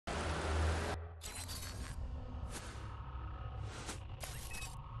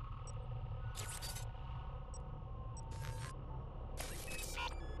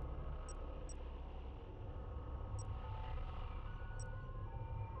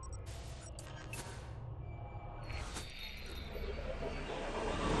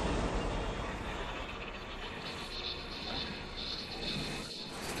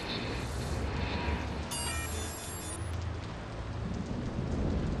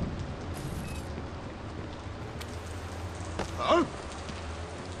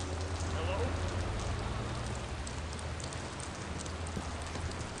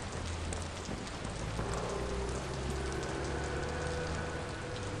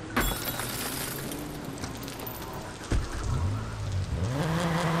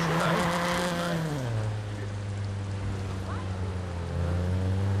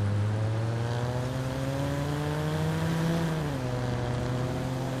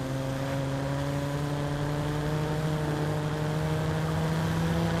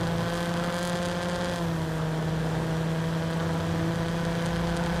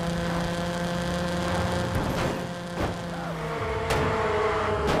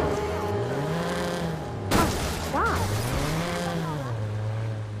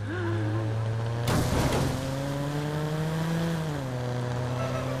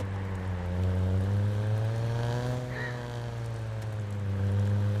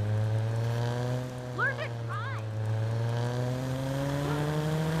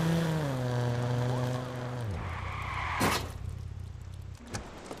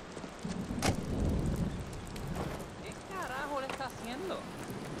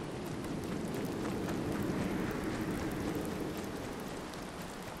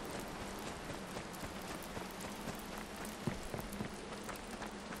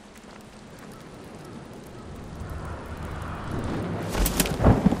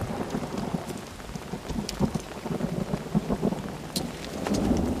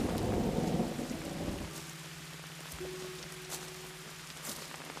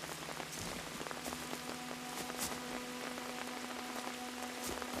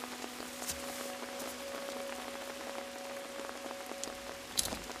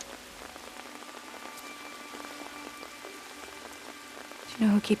You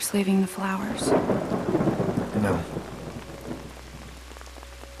know who keeps leaving the flowers? No.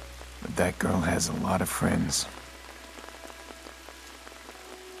 But that girl has a lot of friends.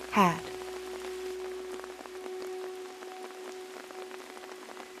 Had.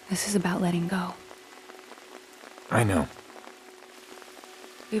 This is about letting go. I know.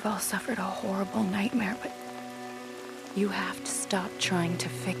 We've all suffered a horrible nightmare, but you have to stop trying to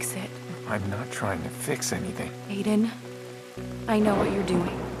fix it. I'm not trying to fix anything. Aiden, I know what you're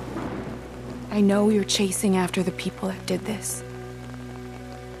doing. I know you're chasing after the people that did this.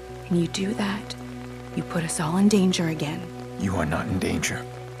 And you do that, you put us all in danger again. You are not in danger.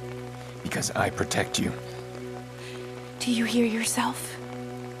 Because I protect you. Do you hear yourself?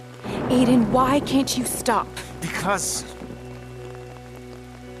 Aiden, why can't you stop? Because...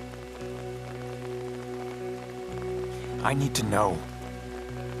 I need to know.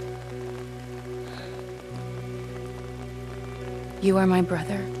 You are my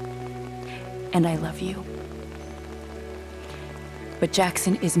brother, and I love you. But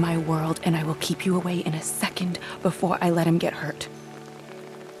Jackson is my world, and I will keep you away in a second before I let him get hurt.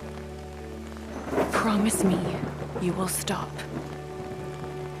 Promise me you will stop.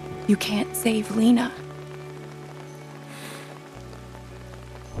 You can't save Lena.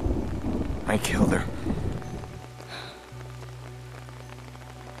 I killed her.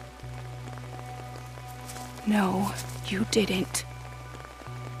 No, you didn't.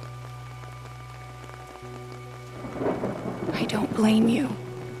 I don't blame you.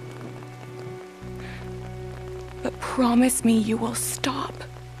 But promise me you will stop.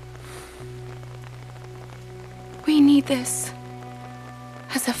 We need this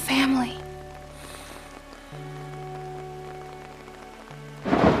as a family.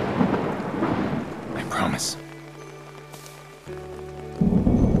 I promise.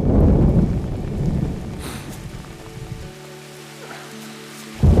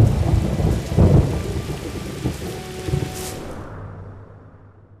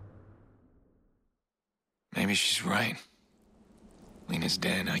 Maybe she's right. Lena's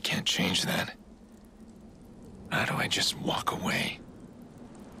dead. I can't change that. How do I just walk away?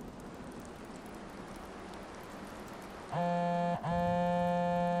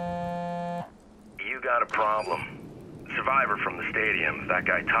 You got a problem. Survivor from the stadium. If that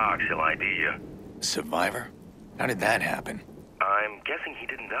guy talks, he'll ID you. Survivor? How did that happen? I'm guessing he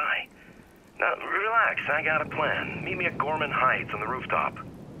didn't die. Now, relax. I got a plan. Meet me at Gorman Heights on the rooftop.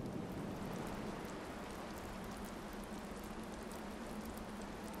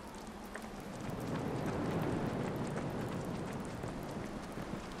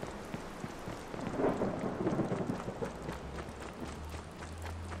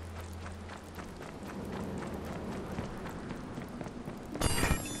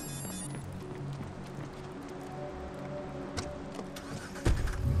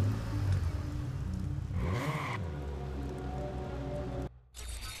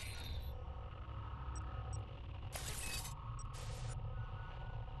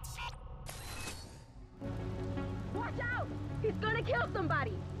 Watch out! He's gonna kill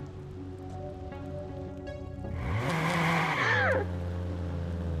somebody!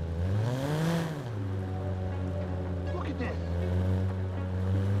 Look at this!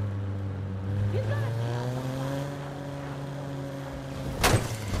 He's gonna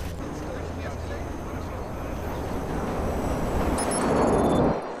kill somebody!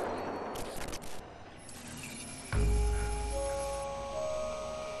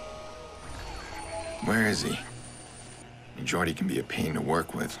 Where is he? Jordy can be a pain to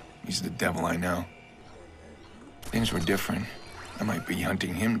work with. He's the devil I know. Things were different. I might be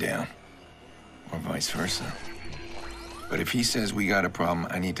hunting him down. Or vice versa. But if he says we got a problem,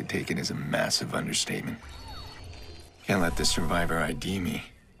 I need to take it as a massive understatement. Can't let the survivor ID me.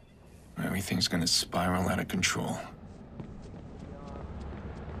 Everything's gonna spiral out of control.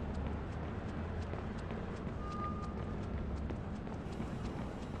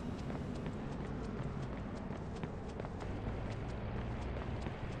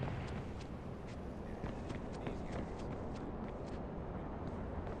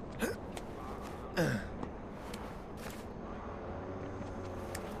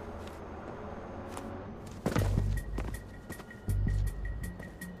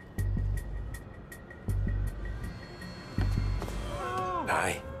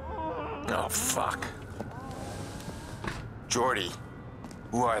 Hi. Oh, fuck. Jordy,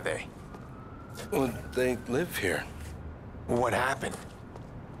 who are they? Well, they live here. What happened?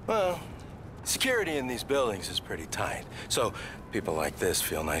 Well, security in these buildings is pretty tight. So people like this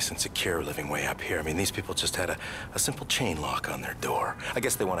feel nice and secure living way up here. I mean, these people just had a simple chain lock on their door. I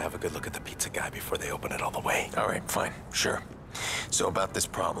guess they want to have a good look at the pizza guy before they open it all the way. All right, fine, sure. So about this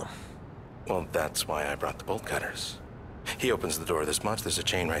problem. Well, that's why I brought the bolt cutters. He opens the door this much, there's a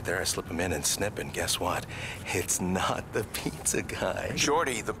chain right there, I slip him in and snip, and guess what? It's not the pizza guy.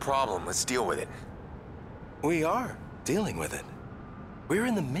 Jordy, the problem. Let's deal with it. We are dealing with it. We're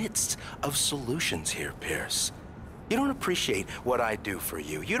in the midst of solutions here, Pierce. You don't appreciate what I do for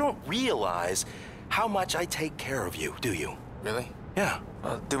you. You don't realize how much I take care of you, do you? Really? Yeah.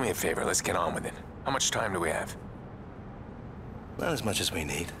 Well, do me a favor. Let's get on with it. How much time do we have? Not as much as we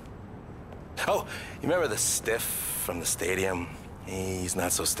need. Oh, you remember the stiff from the stadium? He's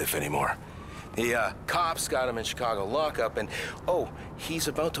not so stiff anymore. The cops got him in Chicago lockup, and oh, he's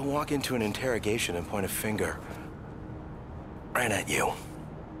about to walk into an interrogation and point a finger right at you.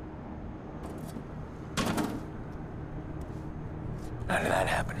 How did that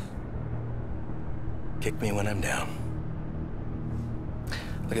happen? Kick me when I'm down.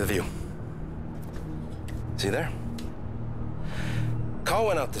 Look at the view. See there? Call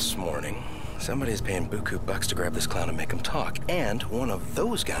went out this morning. Somebody's paying buku bucks to grab this clown and make him talk. And one of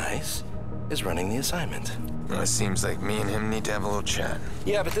those guys is running the assignment. Well, it seems like me and him need to have a little chat.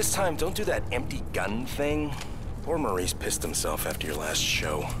 Yeah, but this time, don't do that empty gun thing. Poor Maurice pissed himself after your last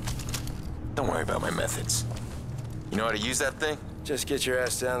show. Don't worry about my methods. You know how to use that thing? Just get your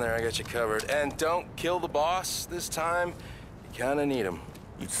ass down there, I got you covered. And don't kill the boss this time. You kinda need him.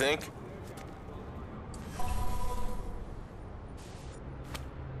 You think?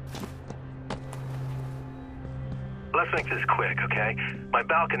 Let's make this quick, okay? My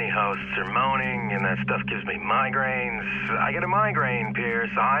balcony hosts are moaning, and that stuff gives me migraines. I get a migraine,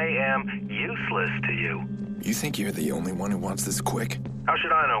 Pierce. I am useless to you. You think you're the only one who wants this quick? How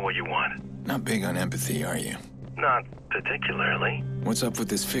should I know what you want? Not big on empathy, are you? Not particularly. What's up with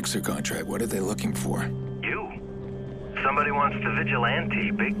this fixer contract? What are they looking for? You. Somebody wants to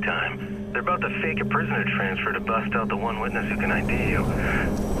vigilante big time. They're about to fake a prisoner transfer to bust out the one witness who can ID you.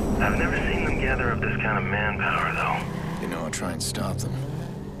 I've never seen them gather up this kind of manpower, though. You know, I'll try and stop them.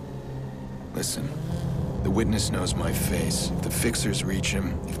 Listen, the witness knows my face. If the fixers reach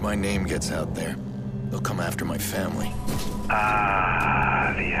him, if my name gets out there, they'll come after my family.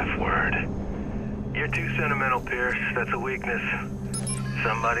 Ah, the F word. You're too sentimental, Pierce. That's a weakness.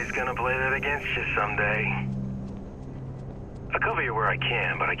 Somebody's gonna play that against you someday. I'll cover you where I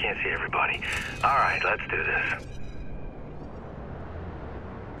can, but I can't see everybody. All right, let's do this.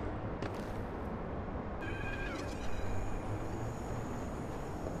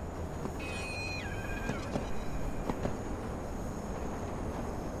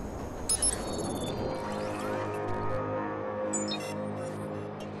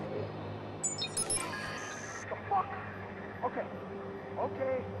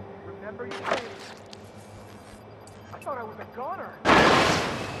 Okay, remember your name. I thought I was a goner.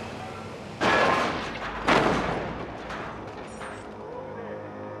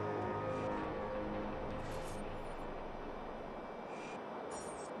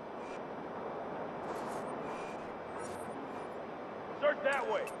 Search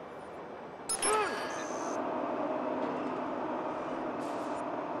that way.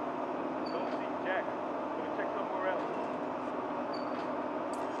 Don't see Jack. Gonna check somewhere else.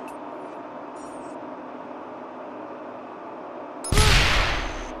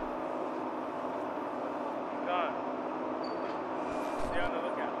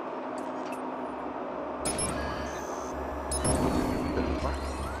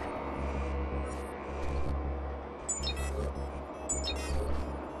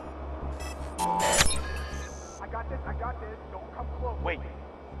 I got this. Don't come close. Wait.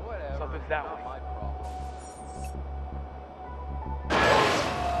 Whatever. Something's that way. My problem.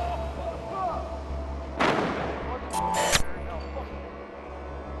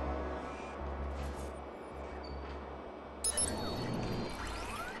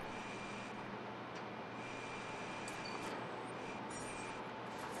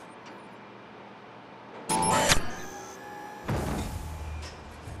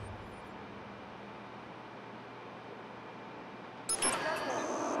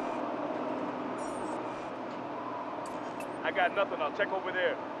 I got nothing. I'll check over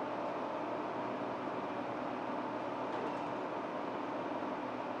there.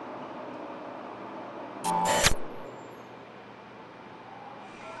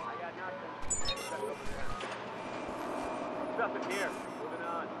 I got nothing. Check over there. Nothing here. Moving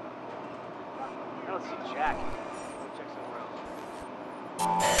on. I don't see Jack. We'll check somewhere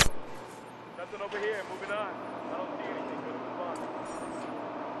else. Nothing over here. Moving on. I don't see anything. Gonna move on.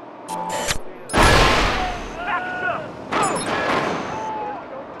 Back us up!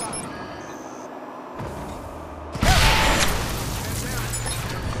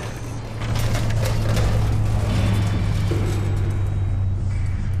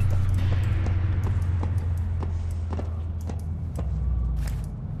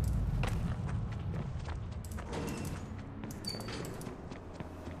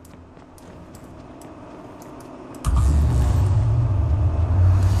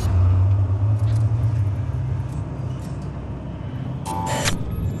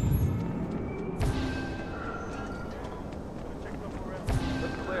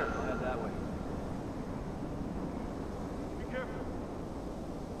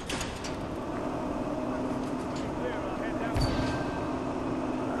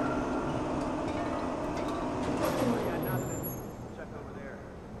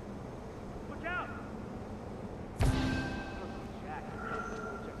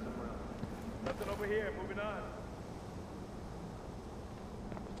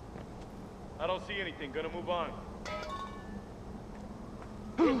 I don't see anything. Gonna move on.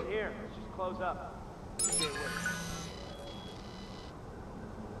 Listen here. Let's just close up. Stay away.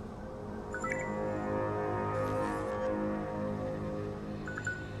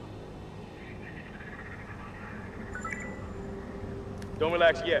 Don't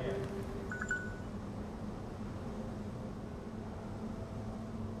relax yet.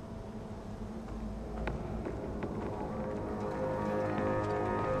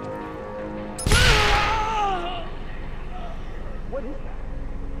 What is that?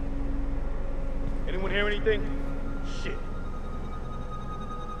 Anyone hear anything? Shit.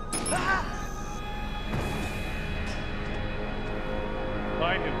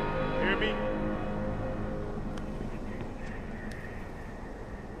 Find him. Hear me?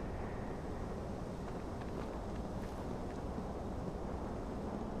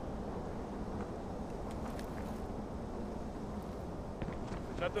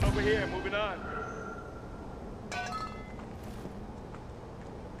 Nothing over here. Moving on.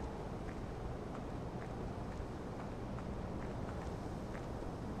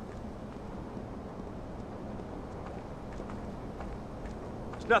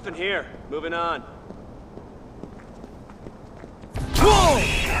 There's nothing here. Moving on. Oh,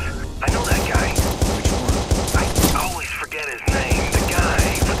 shit. I know that guy. Which one? I always forget his name. The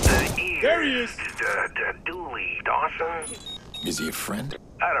guy with the ears. There he is. Dooley Dawson. Is he a friend?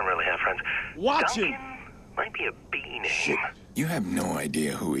 I don't really have friends. Watch him. Duncan might be a B name. Shit. You have no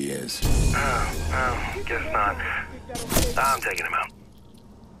idea who he is. Guess not. I'm taking him out.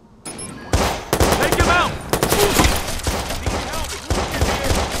 Take him out.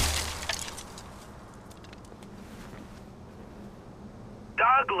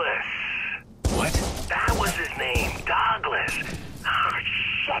 Douglas. What? That was his name. Douglas. Oh,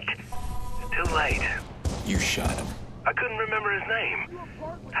 shit. Too late. You shot him. I couldn't remember his name.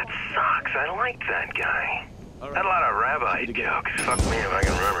 That sucks. I liked that guy. Had a lot of rabbi jokes. Fuck me if I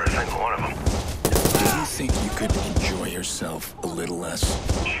can remember a single one of them. Do you think you could enjoy yourself a little less?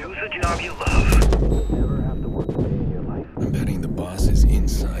 Choose a job you love. Never have to work a day in your life. I'm betting the boss is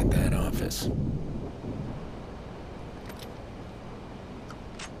inside that office.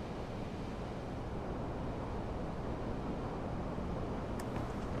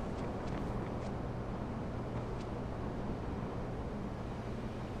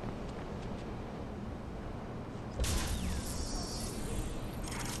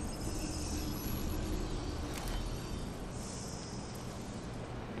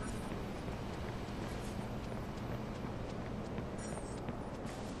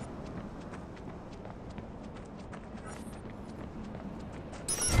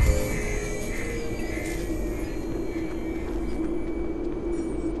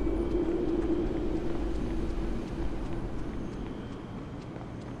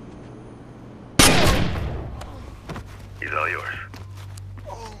 He's all yours.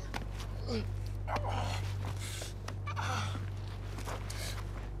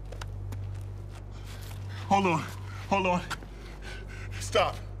 Hold on. Hold on.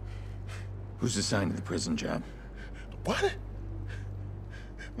 Stop. Who's assigned to the prison job? What?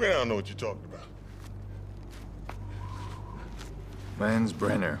 Man, I don't know what you're talking about. Lance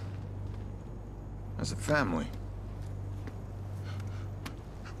Brenner. As a family.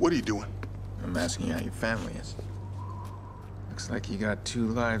 What are you doing? I'm asking you how your family is. Looks like you got two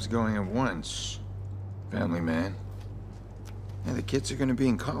lives going at once. Family man. Yeah, the kids are gonna be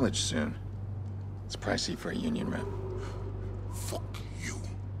in college soon. It's pricey for a union rep. Fuck you.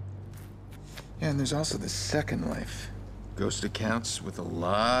 Yeah, and there's also the second life. Ghost accounts with a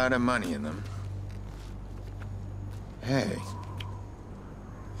lot of money in them. Hey.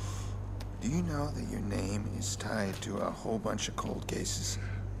 Do you know that your name is tied to a whole bunch of cold cases?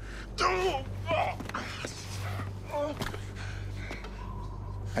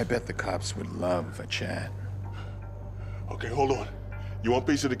 I bet the cops would love a chat. Okay, hold on. You want a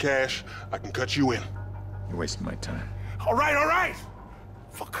piece of the cash? I can cut you in. You're wasting my time. All right.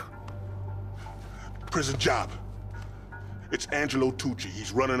 Fuck. Prison job. It's Angelo Tucci.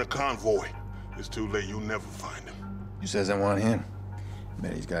 He's running a convoy. It's too late. You'll never find him. Who says I want him?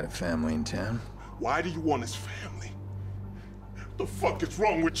 Bet he's got a family in town. Why do you want his family? The fuck is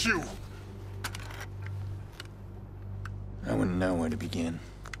wrong with you? I wouldn't know where to begin.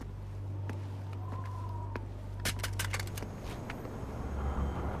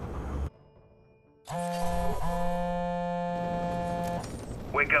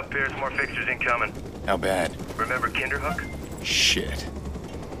 Wake up, Pierce. More fixtures incoming. How bad? Remember Kinderhook? Shit.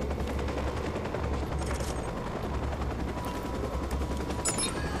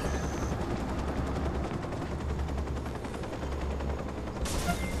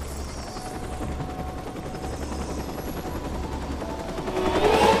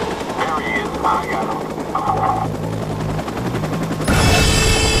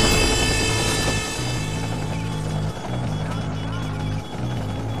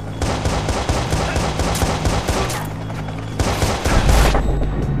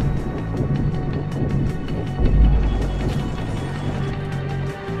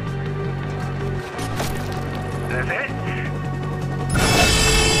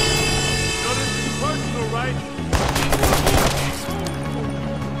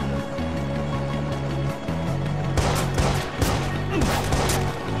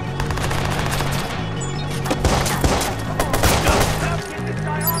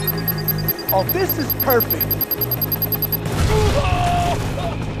 Oh, this is perfect.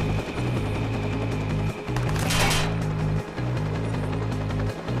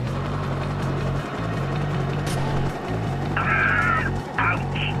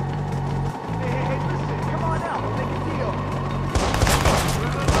 Hey, listen, come on out. We'll make a deal.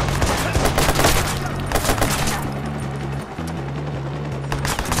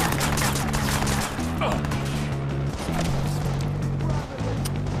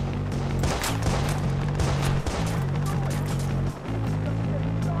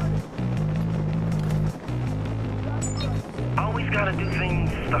 Always gotta do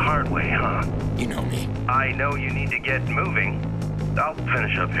things the hard way, huh? You know me. I know you need to get moving. I'll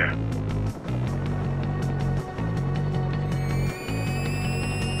finish up here.